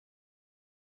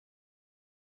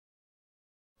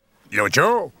L'autre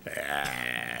jour,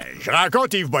 je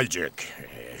rencontre Yves Bolduc.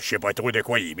 Je sais pas trop de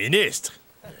quoi il est ministre.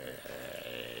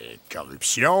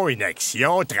 Corruption,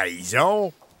 inaction,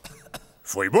 trahison.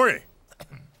 Fouille-moi.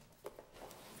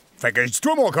 Fait que je dis,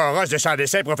 toi, mon carrosse de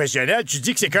sans-dessin professionnel, tu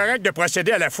dis que c'est correct de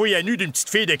procéder à la fouille à nu d'une petite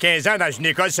fille de 15 ans dans une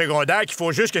école secondaire, qu'il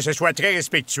faut juste que ce soit très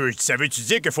respectueux. Ça veut-tu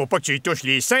dire qu'il faut pas que tu y touches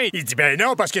les seins? Il dit, ben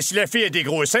non, parce que si la fille a des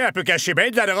gros seins, elle peut cacher bien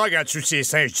de la drogue en dessous de ses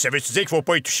seins. Je dis, ça veut-tu dire qu'il faut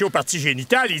pas y toucher aux parties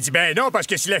génitales? Il dit, ben non, parce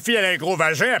que si la fille a un gros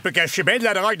vagin, elle peut cacher bien de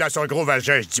la drogue dans son gros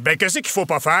vagin. Je dis, ben qu'est-ce qu'il faut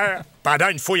pas faire pendant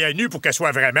une fouille à nu pour qu'elle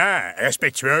soit vraiment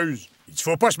respectueuse? Il dit,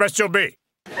 faut pas se masturber.